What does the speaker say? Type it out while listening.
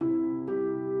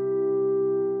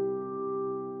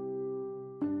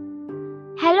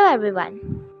Hello everyone.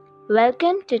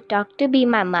 Welcome to Talk to Be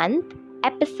My Month,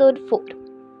 episode 4.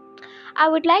 I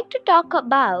would like to talk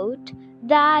about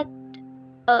that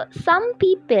some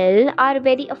people are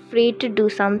very afraid to do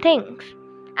some things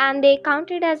and they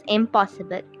count it as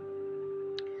impossible.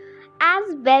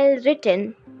 As well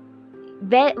written,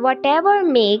 whatever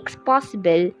makes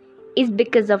possible is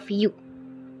because of you.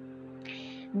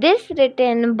 This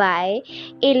written by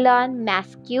Elon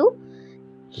Musk.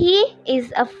 He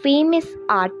is a famous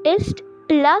artist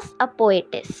plus a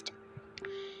poetess.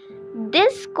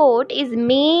 This quote is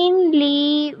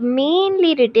mainly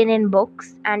written in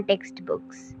books and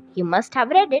textbooks. You must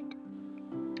have read it.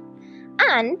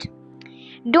 And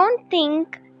don't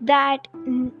think that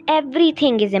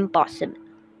everything is impossible.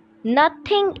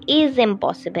 Nothing is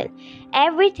impossible.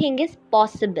 Everything is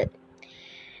possible.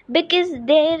 Because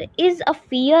there is a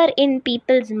fear in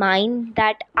people's mind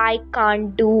that I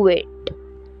can't do it.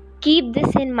 Keep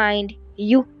this in mind.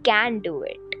 You can do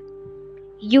it.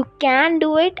 You can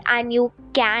do it and you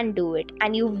can do it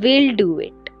and you will do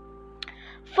it.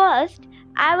 First,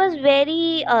 I was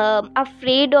very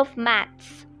afraid of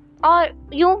maths. Or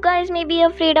you guys may be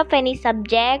afraid of any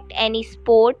subject, any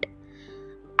sport.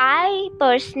 I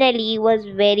personally was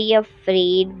very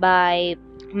afraid by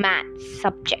maths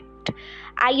subject.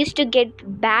 I used to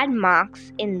get bad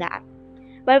marks in that.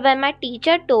 But when my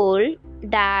teacher told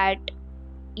that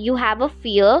you have a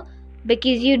fear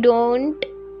because you don't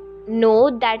know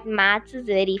that maths is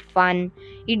very fun,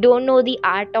 you don't know the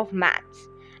art of maths,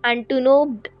 and to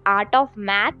know art of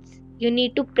maths you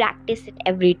need to practice it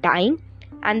every time,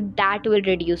 and that will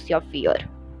reduce your fear.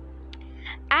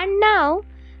 And now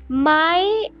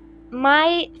my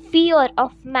fear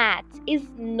of maths is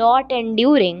not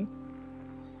enduring,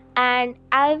 and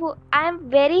I am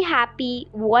very happy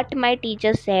what my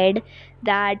teacher said,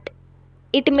 that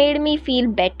it made me feel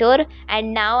better,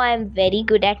 and now I am very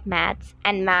good at maths,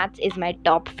 and maths is my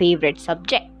top favorite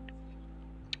subject.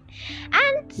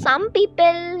 And some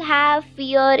people have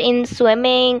fear in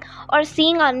swimming or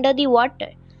seeing under the water.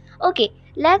 Okay,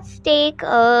 let's take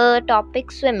a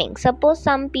topic swimming. Suppose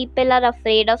some people are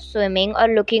afraid of swimming or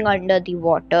looking under the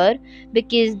water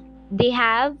because they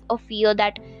have a fear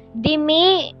that they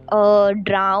may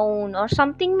drown or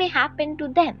something may happen to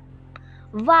them.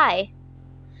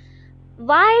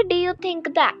 Why do you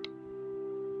think that?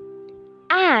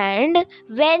 And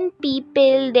when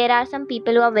there are some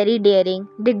people who are very daring,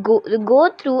 they go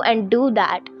through and do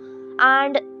that,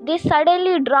 and they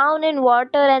suddenly drown in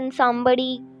water and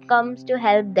somebody comes to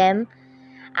help them,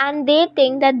 and they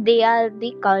think that they are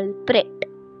the culprit.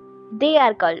 They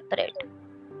are culprit.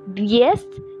 Yes,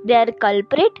 they are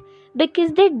culprit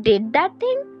because they did that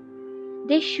thing.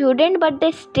 They shouldn't, but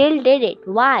they still did it.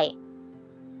 Why?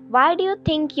 Why do you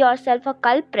think yourself a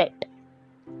culprit?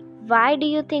 Why do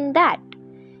you think that?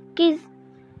 Because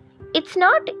it's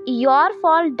not your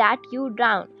fault that you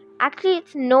drowned. Actually,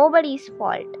 it's nobody's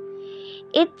fault.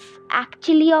 It's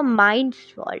actually your mind's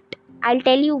fault. I'll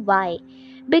tell you why.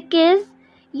 Because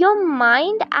your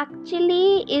mind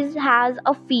actually has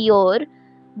a fear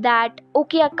that,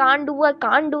 okay, I can't do.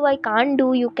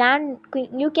 You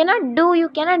cannot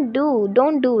do.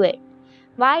 Don't do it.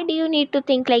 Why do you need to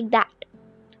think like that?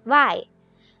 Why?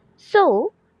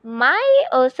 So, my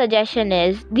suggestion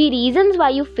is, the reasons why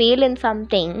you fail in some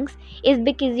things is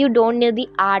because you don't know the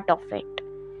art of it.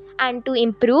 And to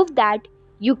improve that,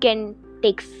 you can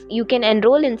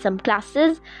enroll in some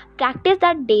classes, practice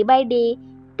that day by day,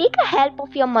 take a help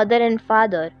of your mother and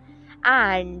father,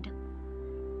 and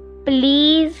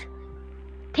please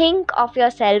think of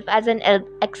yourself as an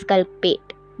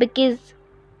exculpate, because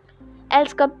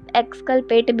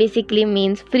exculpate basically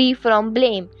means free from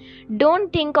blame.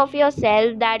 Don't think of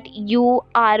yourself that you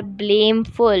are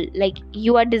blameful, like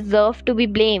you are deserved to be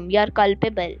blamed, you are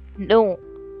culpable. No,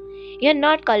 you're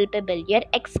not culpable, you're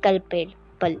exculpable.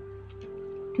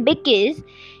 Because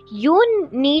you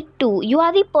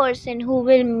are the person who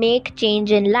will make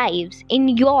change in lives, in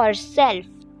yourself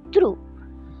through.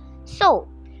 So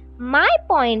my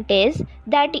point is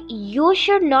that you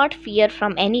should not fear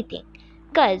from anything,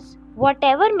 because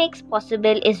whatever makes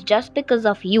possible is just because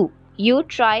of you. You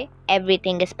try,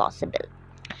 everything is possible.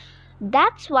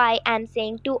 That's why I'm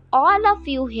saying to all of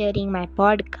you hearing my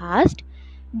podcast,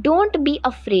 don't be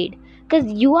afraid,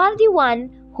 because you are the one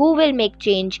who will make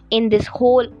change in this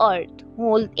whole earth,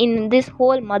 in this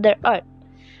whole mother earth.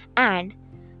 And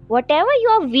whatever you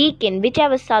are weak in,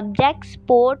 whichever subject,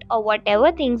 sport, or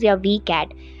whatever things you are weak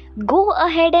at, go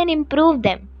ahead and improve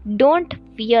them. Don't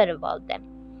fear about them.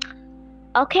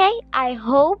 Okay, I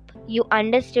hope you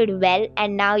understood well,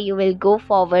 and now you will go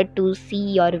forward to see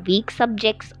your weak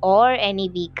subjects or any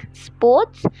weak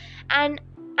sports and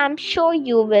I'm sure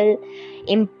you will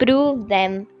improve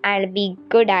them and be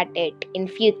good at it in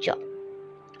future.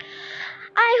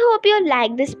 I hope you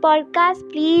like this podcast.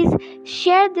 Please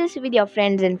share this with your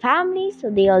friends and family so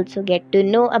they also get to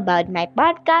know about my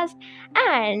podcast.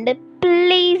 And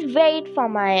please wait for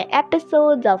my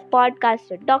episodes of podcast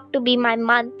to Talk to Be My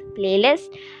Month playlist.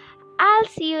 I'll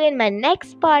see you in my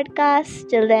next podcast.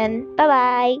 Till then, bye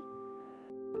bye.